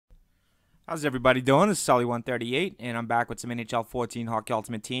How's everybody doing? This is Sully138, and I'm back with some NHL 14 Hockey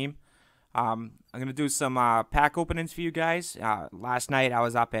Ultimate Team. I'm going to do some pack openings for you guys. Last night I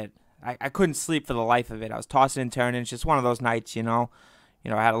was up at, I couldn't sleep for the life of it. I was tossing and turning. It's just one of those nights, you know.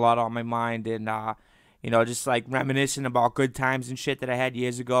 I had a lot on my mind and, just like reminiscing about good times and shit that I had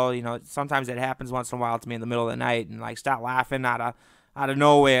years ago. Sometimes it happens once in a while to me in the middle of the night and like start laughing out of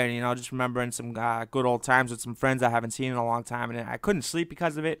nowhere, and just remembering some good old times with some friends I haven't seen in a long time, and I couldn't sleep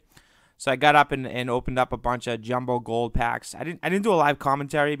because of it. So I got up and opened up a bunch of jumbo gold packs. I didn't do a live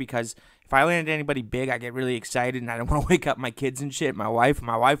commentary because if I landed anybody big, I get really excited and I don't want to wake up my kids and shit. My wife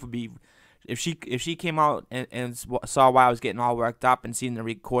would be, if she came out and saw why I was getting all worked up and seeing the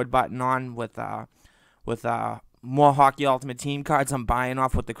record button on with more Hockey Ultimate Team cards I'm buying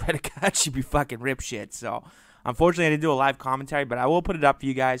off with the credit card, she'd be fucking rip shit. So unfortunately I didn't do a live commentary, but I will put it up for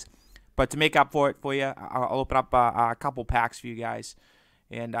you guys. But to make up for it for you, I'll open up a couple packs for you guys.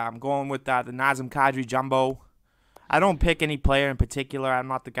 And I'm going with the Nazem Kadri Jumbo. I don't pick any player in particular. I'm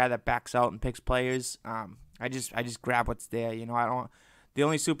not the guy that backs out and picks players. I just grab what's there. I don't. The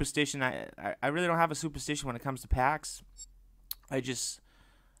only superstition I really don't have a superstition when it comes to packs. I just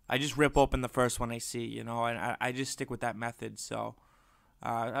rip open the first one I see. And I just stick with that method. So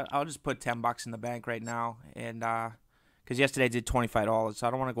I'll just put $10 in the bank right now. And because yesterday I did $25, so I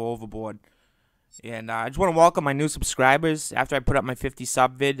don't want to go overboard. And I just want to welcome my new subscribers. After I put up my 50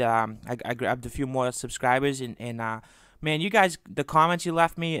 sub vid, I grabbed a few more subscribers. And man, you guys, the comments you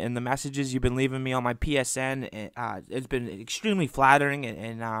left me and the messages you've been leaving me on my PSN, it's been extremely flattering.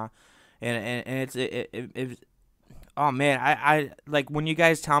 And it's oh man, I like when you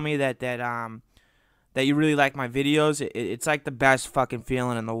guys tell me that you really like my videos. It's like the best fucking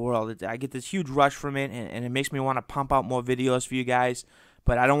feeling in the world. I get this huge rush from it, and it makes me want to pump out more videos for you guys.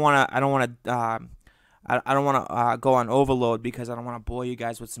 But I don't want to go on overload because I don't want to bore you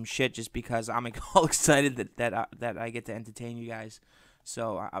guys with some shit just because I'm all excited that I get to entertain you guys.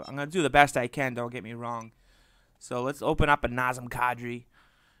 So I'm gonna do the best I can. Don't get me wrong. So let's open up a Nazem Kadri,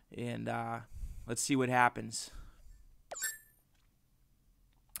 and let's see what happens.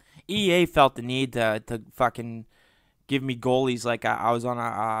 EA felt the need to fucking give me goalies like I was on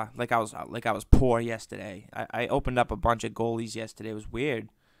like I was poor yesterday. I opened up a bunch of goalies yesterday. It was weird,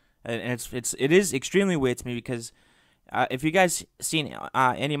 and it is extremely weird to me because if you guys seen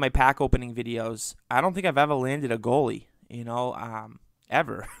any of my pack opening videos, I don't think I've ever landed a goalie.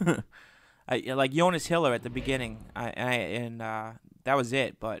 Ever. Like Jonas Hiller at the beginning, and that was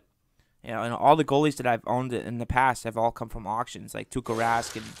it. But and all the goalies that I've owned in the past have all come from auctions, like Tuukka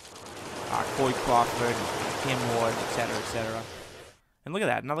Rask and Corey Crawford, and Cam Ward, etc., etc. And look at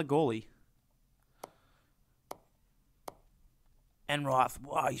that, another goalie. Enroth,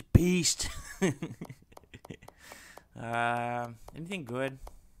 wow, he's beast. Anything good?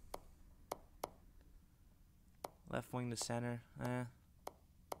 Left wing to center.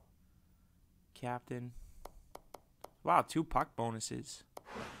 Captain. Wow, 2 puck bonuses.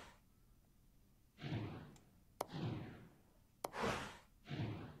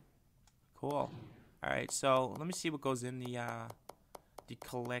 Cool. Alright, so let me see what goes in the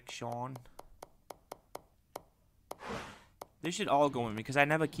collection. They should all go in because I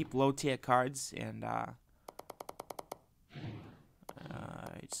never keep low tier cards, and alright,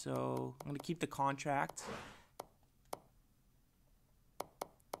 so I'm gonna keep the contract.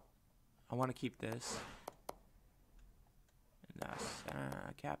 I want to keep this. And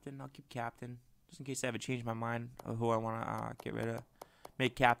captain, I'll keep captain just in case I ever change my mind of who I want to get rid of.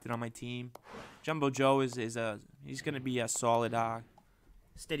 Make captain on my team. Jumbo Joe he's gonna be a solid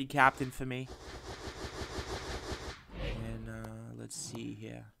steady captain for me. And let's see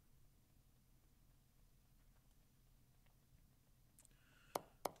here.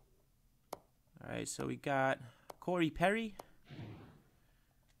 All right, so we got Corey Perry.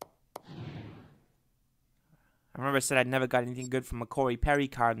 I remember I said I'd never got anything good from a Corey Perry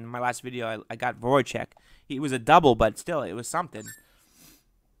card in my last video. I got Voracek. He was a double, but still, it was something.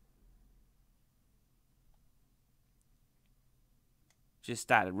 Just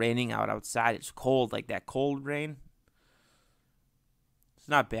started raining outside. It's cold, like that cold rain. It's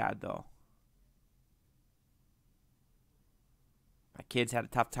not bad, though. My kids had a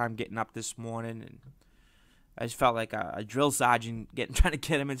tough time getting up this morning, and I just felt like a drill sergeant trying to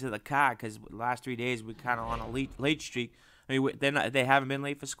get them into the car because the last 3 days we kind of on a late streak. I mean, they haven't been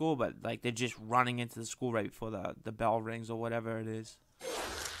late for school, but like they're just running into the school right before the bell rings or whatever it is.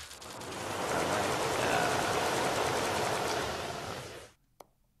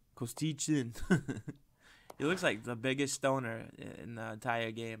 Kostichin. He looks like the biggest stoner in the entire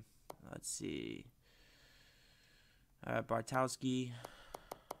game. Let's see. Bartowski.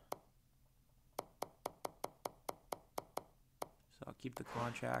 keep the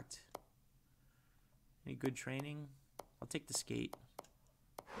contract. Any good training? I'll take the skate.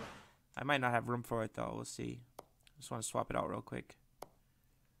 I might not have room for it though. We'll see. Just want to swap it out real quick.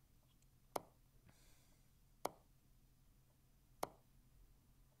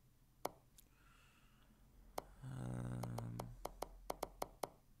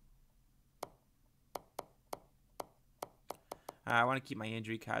 I want to keep my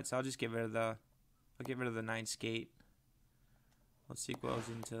injury card, so I'll just get rid of the. I'll get rid of the 9 skate. Let's see what goes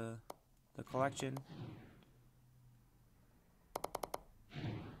into the collection.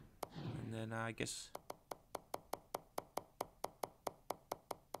 And then I guess.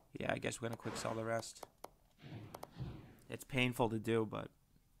 Yeah, I guess we're gonna quick sell the rest. It's painful to do, but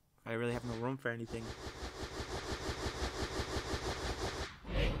I really have no room for anything.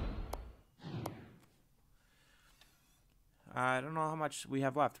 I don't know how much we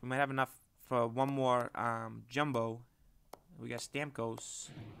have left. We might have enough for one more jumbo. We got Stamkos.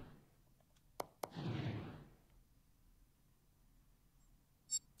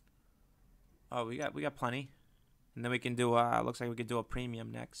 Oh, we got plenty. And then we can do looks like we could do a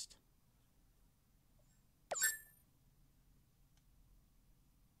premium next.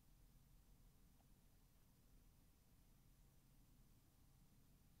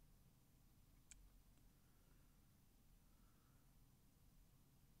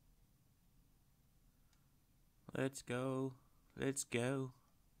 Let's go. Let's go.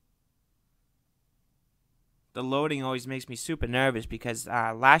 The loading always makes me super nervous because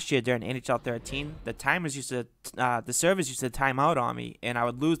last year during NHL 13, the timers used to, the servers used to time out on me, and I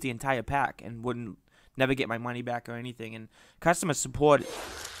would lose the entire pack and wouldn't never get my money back or anything. And customer support,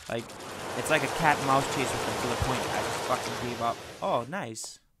 like, it's like a cat and mouse chase with them to the point I just fucking gave up. Oh,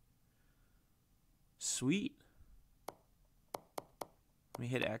 nice. Sweet. Let me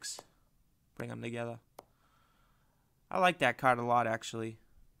hit X. Bring them together. I like that card a lot, actually.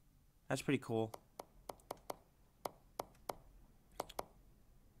 That's pretty cool.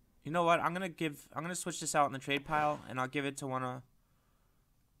 You know what? I'm gonna switch this out in the trade pile, and I'll give it to one of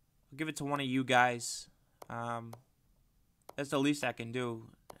you guys. That's the least I can do.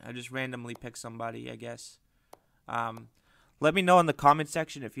 I just randomly pick somebody, I guess. Let me know in the comment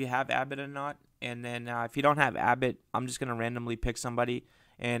section if you have Abbott or not, and then if you don't have Abbott, I'm just gonna randomly pick somebody,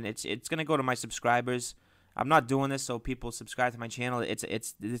 and it's gonna go to my subscribers. I'm not doing this so people subscribe to my channel.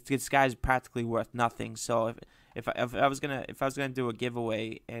 This guy's practically worth nothing. So if I was gonna do a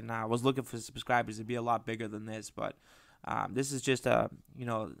giveaway and I was looking for subscribers, it'd be a lot bigger than this. But this is just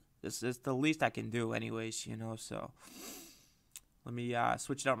this is the least I can do, anyways. So let me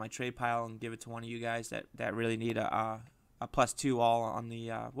switch it out my trade pile and give it to one of you guys that really need a +2 all on the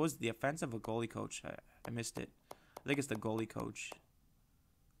what was it, the offensive or goalie coach? I missed it. I think it's the goalie coach.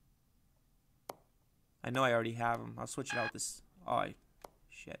 I know I already have them. I'll switch it out this. Oh,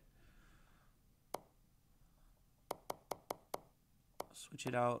 shit. Switch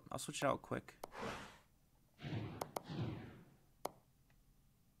it out. I'll switch it out quick.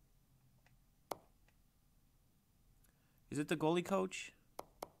 Is it the goalie coach?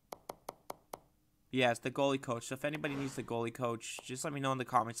 Yeah, it's the goalie coach. So if anybody needs the goalie coach, just let me know in the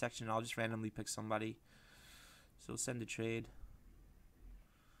comment section. I'll just randomly pick somebody. So send a trade.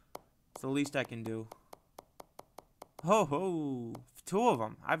 It's the least I can do. Ho ho! 2 of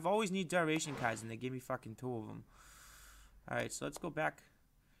them. I've always need duration cards, and they gave me fucking 2 of them. All right, so let's go back.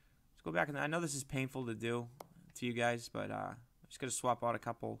 Let's go back, and I know this is painful to do to you guys, but I'm just gonna swap out a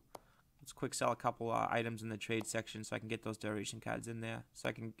couple. Let's quick sell a couple items in the trade section so I can get those duration cards in there, so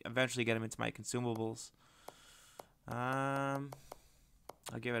I can eventually get them into my consumables. I'll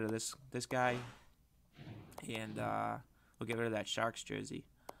get rid of this guy, and we'll get rid of that Sharks jersey.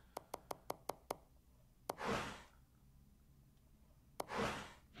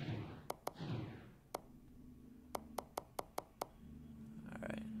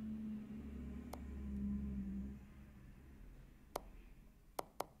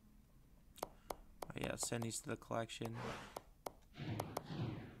 Yeah, send these to the collection.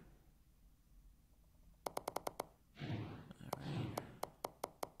 Alright.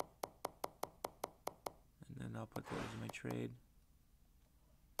 And then I'll put those in my trade.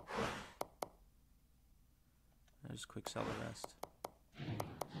 I'll just quick sell the rest.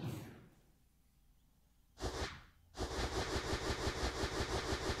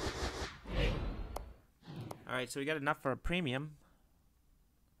 Alright, so we got enough for a premium.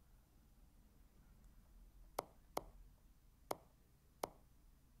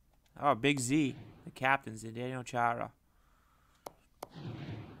 Oh, Big Z, the captain's in Daniel Chara.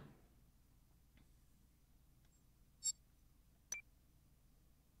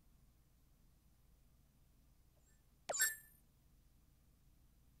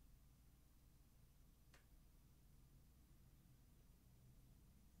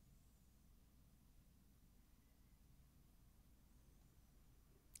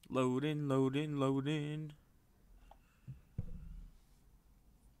 Loading, loading, loading.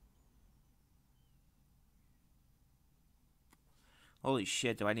 Holy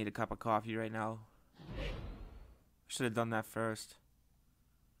shit, do I need a cup of coffee right now? Should have done that first.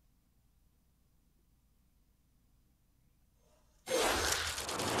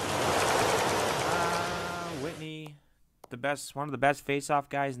 Whitney, one of the best face-off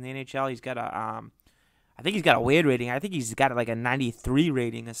guys in the NHL. He's got a I think he's got a weird rating. I think he's got like a 93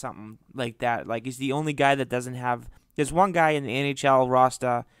 rating or something like that. Like he's the only guy that doesn't have. There's one guy in the NHL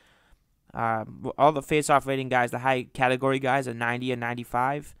roster. All the face-off rating guys, the high category guys, are 90 and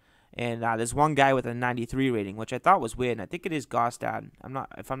 95, and there's one guy with a 93 rating, which I thought was weird. And I think it is Gostad.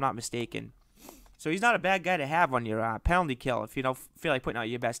 If I'm not mistaken. So he's not a bad guy to have on your penalty kill if you don't feel like putting out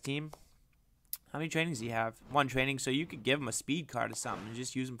your best team. How many trainings do you have? One training, so you could give him a speed card or something and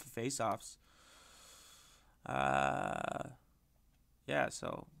just use him for face-offs. Yeah,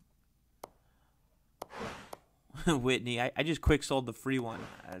 so Whitney, I just quick sold the free one.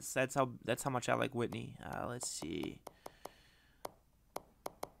 That's how much I like Whitney. Let's see.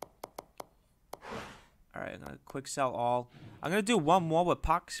 All right, I'm gonna quick sell all. I'm gonna do one more with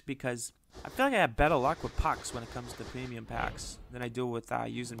pucks because I feel like I have better luck with pucks when it comes to premium packs than I do with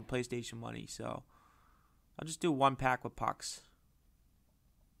using PlayStation money. So I'll just do one pack with pucks.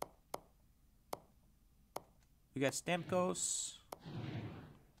 We got Stamkos.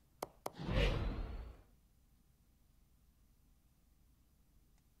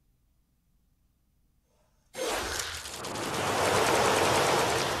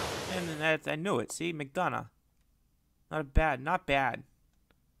 And then I knew it. See, McDonough. Not bad.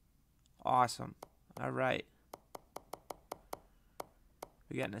 Awesome. All right.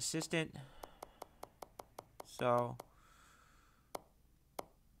 We got an assistant. So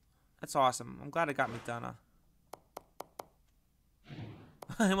that's awesome. I'm glad I got McDonough.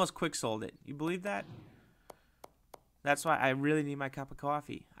 I almost quick sold it. You believe that? That's why I really need my cup of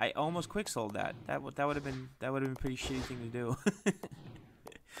coffee. I almost quick sold that. That would have been a pretty shitty thing to do.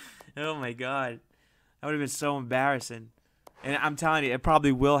 Oh my god, that would have been so embarrassing. And I'm telling you, it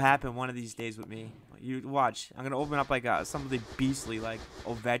probably will happen one of these days with me. You watch. I'm gonna open up like somebody beastly like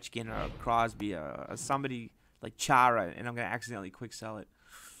Ovechkin or Crosby or somebody like Chara, and I'm gonna accidentally quick sell it.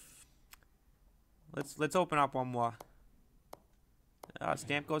 Let's open up one more.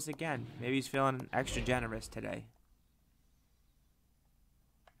 Stamkos again. Maybe he's feeling extra generous today.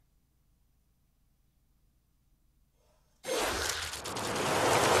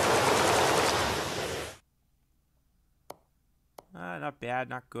 Not bad,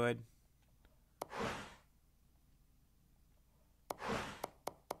 not good.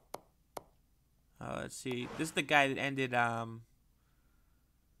 Let's see. This is the guy that ended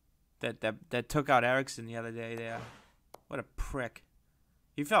that took out Erickson the other day there. What a prick.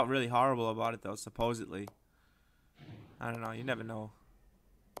 He felt really horrible about it though, supposedly. I don't know, you never know.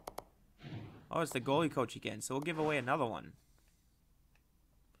 Oh, it's the goalie coach again, so we'll give away another one.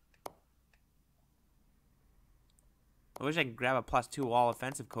 I wish I could grab a +2 all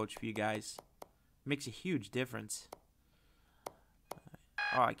offensive coach for you guys. Makes a huge difference.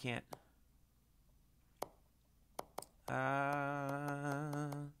 Oh, I can't.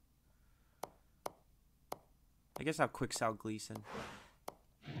 I guess I'll quick sell Gleason.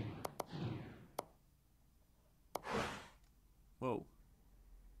 Whoa.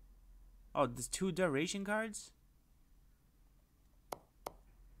 Oh, there's 2 duration cards?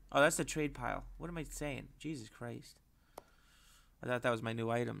 Oh, that's the trade pile. What am I saying? Jesus Christ. I thought that was my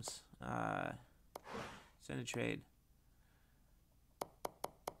new items. Send a trade.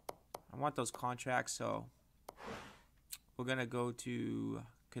 I want those contracts, so we're going to go to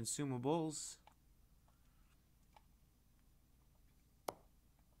consumables.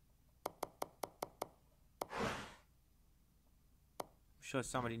 I'm sure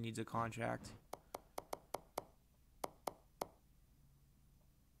somebody needs a contract.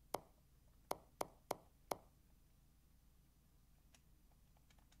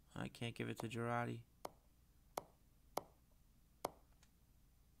 I can't give it to Girardi.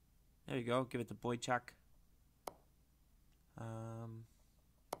 There you go. Give it to Boychuk. I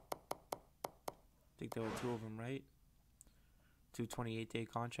think there were 2 of them, right? 2 28-day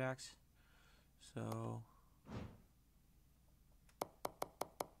contracts. So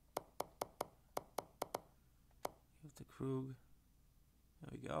give it to Krug.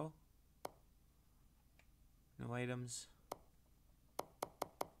 There we go. New items.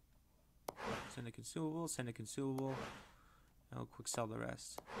 Send a consumable, send a consumable, and I'll quick sell the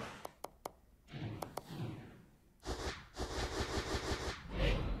rest.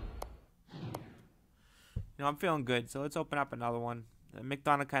 You know, I'm feeling good, so let's open up another one.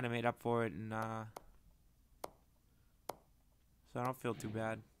 McDonough kind of made up for it, and so I don't feel too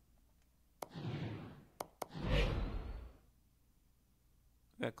bad.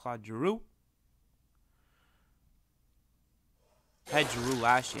 We got Claude Giroux. I had Giroux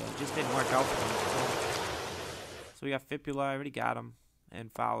last year. It just didn't work out for him. So we got Fipula. I already got him.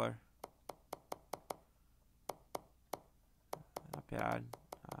 And Fowler. Not bad.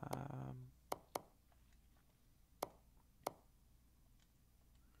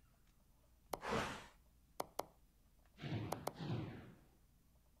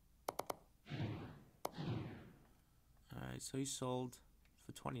 Alright, so he sold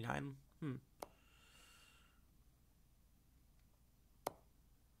for 29.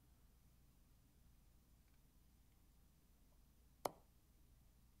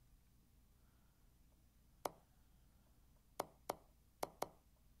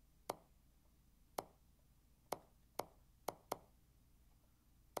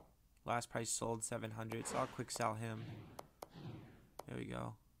 Last price sold 700, so I'll quick sell him. There we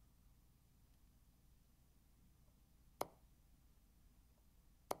go.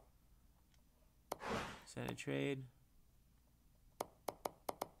 Send a trade.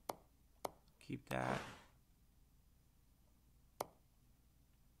 Keep that.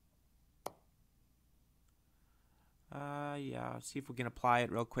 Yeah, see if we can apply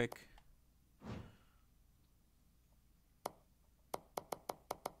it real quick.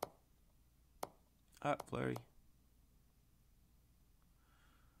 Flurry.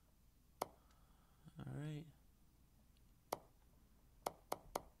 Alright.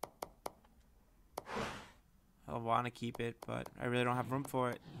 I want to keep it, but I really don't have room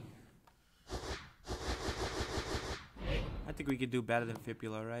for it. I think we could do better than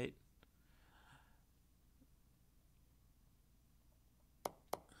Fipula, right?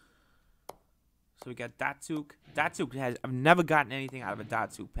 So we got Datsuk. Datsuk I've never gotten anything out of a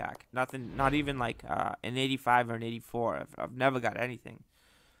Datsuk pack. Nothing, not even like an 85 or an 84. I've never got anything.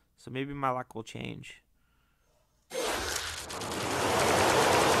 So maybe my luck will change.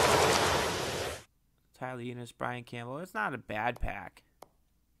 Tyler Enos, Brian Campbell. It's not a bad pack.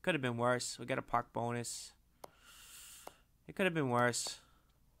 Could have been worse. We got a puck bonus. It could have been worse.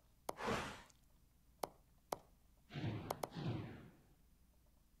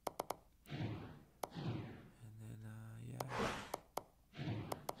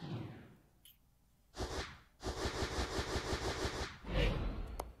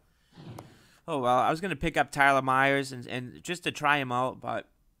 Oh, well, I was going to pick up Tyler Myers and just to try him out, but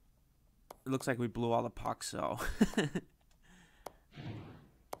it looks like we blew all the pucks, so.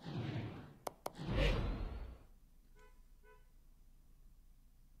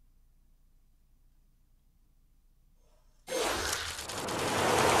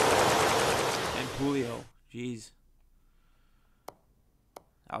 And Julio, jeez.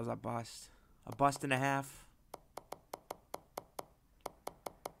 That was a bust. A bust and a half.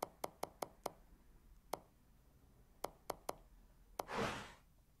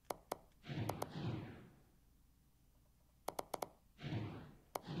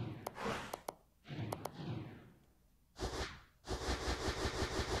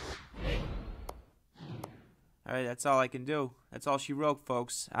 Alright, that's all I can do. That's all she wrote,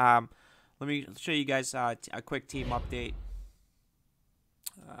 folks. Let me show you guys a quick team update.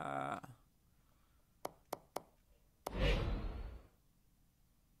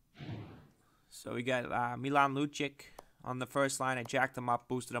 So we got Milan Lucic on the first line. I jacked him up,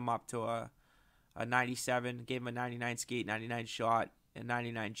 boosted him up to a 97. Gave him a 99 skate, 99 shot, and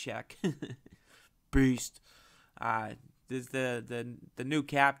 99 check. Beast. This is the new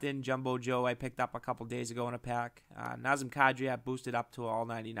captain, Jumbo Joe, I picked up a couple days ago in a pack. Nazem Kadri, I boosted up to all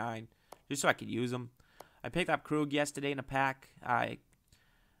 99, just so I could use him. I picked up Krug yesterday in a pack. I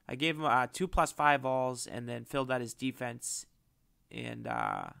gave him 2+5 alls and then filled out his defense and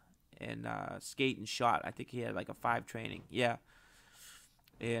skate and shot. I think he had like a 5 training. Yeah.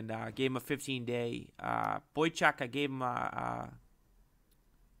 And gave him a 15-day. Boychuk, I gave him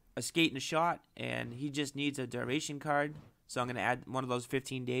a skate and a shot, and he just needs a duration card, so I'm going to add one of those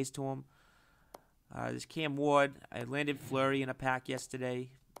 15 days to him. This Cam Ward, I landed Fleury in a pack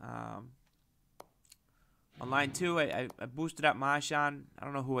yesterday. On line 2, I boosted up Marchand. I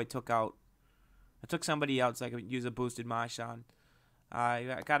don't know who I took out. I took somebody else so I could use a boosted Marchand.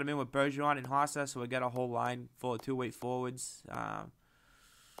 I got him in with Bergeron and Hossa, so I got a whole line full of two-way forwards.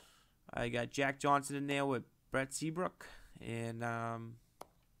 I got Jack Johnson in there with Brett Seabrook, and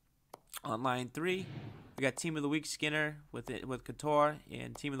on line 3, we got Team of the Week Skinner with Couture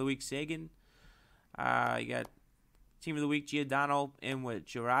and Team of the Week Sagan. You got Team of the Week Giordano in with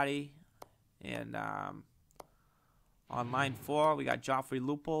Girardi, and On line 4, we got Joffrey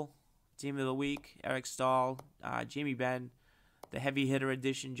Lupul, Team of the Week, Eric Stahl, Jamie Benn, the heavy hitter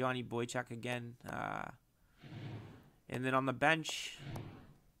edition, Johnny Boychuk again. And then on the bench,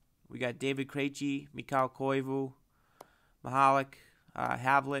 we got David Krejci, Mikhail Koivu, Mahalik,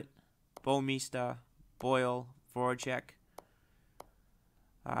 Havlet, Bomista, Boyle, Voracek,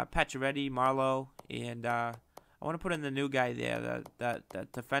 Pacioretty, Marlowe, and I want to put in the new guy there,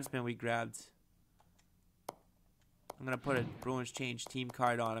 that defenseman we grabbed. I'm going to put a Bruins change team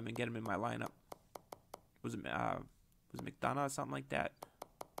card on him and get him in my lineup. Was it McDonough or something like that?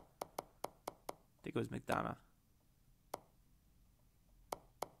 I think it was McDonough.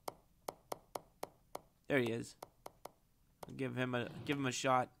 There he is. I'll give him a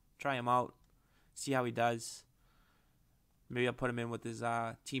shot. Try him out. See how he does. Maybe I'll put him in with his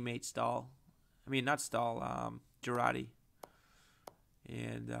teammate Stahl. I mean, not Stahl. Girardi.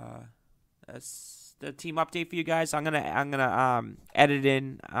 And that's the team update for you guys. I'm gonna edit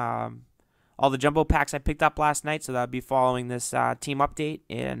in all the jumbo packs I picked up last night, so that'll be following this team update.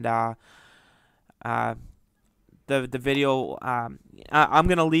 And the video. I'm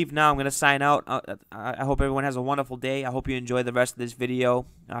gonna leave now. I'm gonna sign out. I hope everyone has a wonderful day. I hope you enjoy the rest of this video,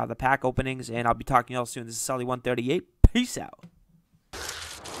 the pack openings, and I'll be talking to you all soon. This is Sully 138. Peace out.